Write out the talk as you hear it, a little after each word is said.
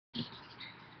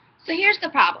So here's the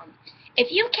problem.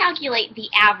 If you calculate the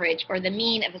average or the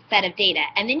mean of a set of data,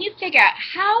 and then you figure out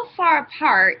how far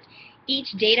apart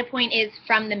each data point is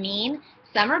from the mean,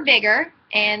 some are bigger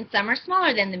and some are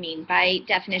smaller than the mean by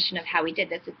definition of how we did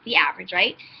this. It's the average,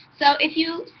 right? So if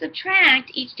you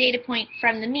subtract each data point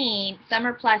from the mean, some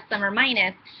are plus, some are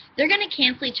minus, they're going to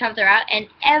cancel each other out, and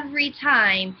every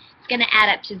time it's going to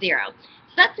add up to 0.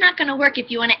 So that's not going to work if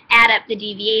you want to add up the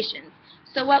deviations.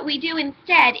 So what we do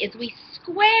instead is we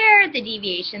square the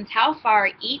deviations, how far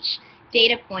each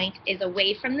data point is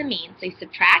away from the mean. So you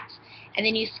subtract, and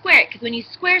then you square it, because when you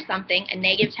square something, a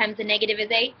negative times a negative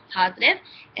is a positive,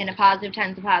 and a positive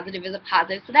times a positive is a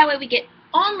positive. So that way we get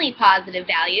only positive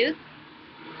values,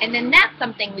 and then that's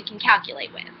something we can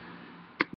calculate with.